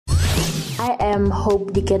I am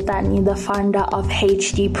H.dee the founder of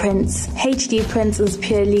H.dee Prints. H.dee Prints is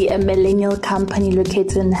purely a millennial company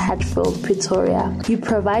located in Hatfield, Pretoria. We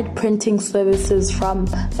provide printing services from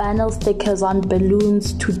vinyl stickers on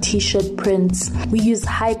balloons to t-shirt prints. We use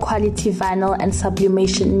high quality vinyl and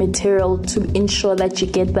sublimation material to ensure that you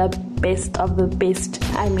get the best of the best.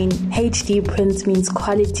 I mean, H.dee Prints means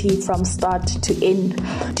quality from start to end.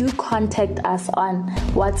 Do contact us on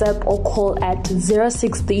WhatsApp or call at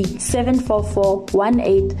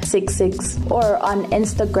 063-744-1866 or on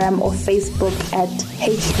Instagram or Facebook at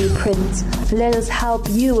H.dee Prints. Let us help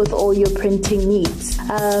you with all your printing needs.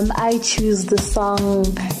 I choose the song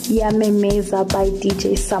Yamemeza by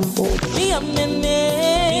DJ Sample. Yamemeza